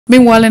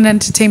Meanwhile, in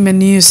entertainment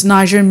news,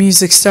 Nigerian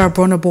music star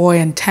Burna Boy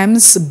and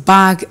Tems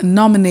bag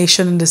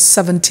nomination in the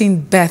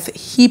 17th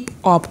Best Hip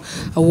Hop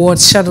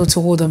Awards scheduled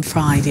to hold on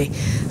Friday,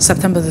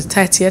 September the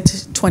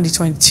 30th,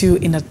 2022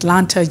 in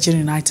Atlanta,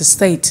 United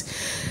States.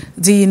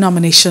 The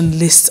nomination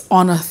list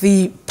honors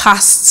the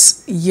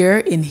past year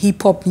in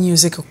hip-hop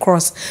music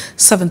across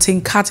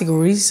 17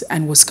 categories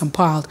and was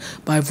compiled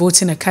by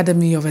Voting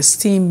Academy of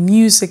Esteemed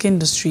Music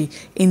Industry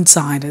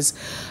Insiders.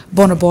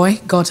 Burna Boy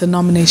got a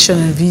nomination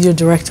in Video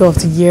Director of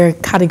the Year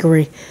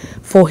category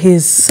for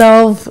his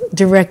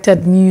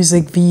self-directed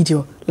music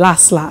video,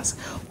 Last Last,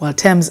 while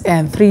Tems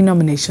earned 3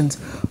 nominations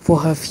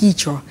for her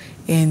feature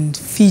in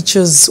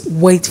Features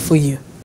Wait For You.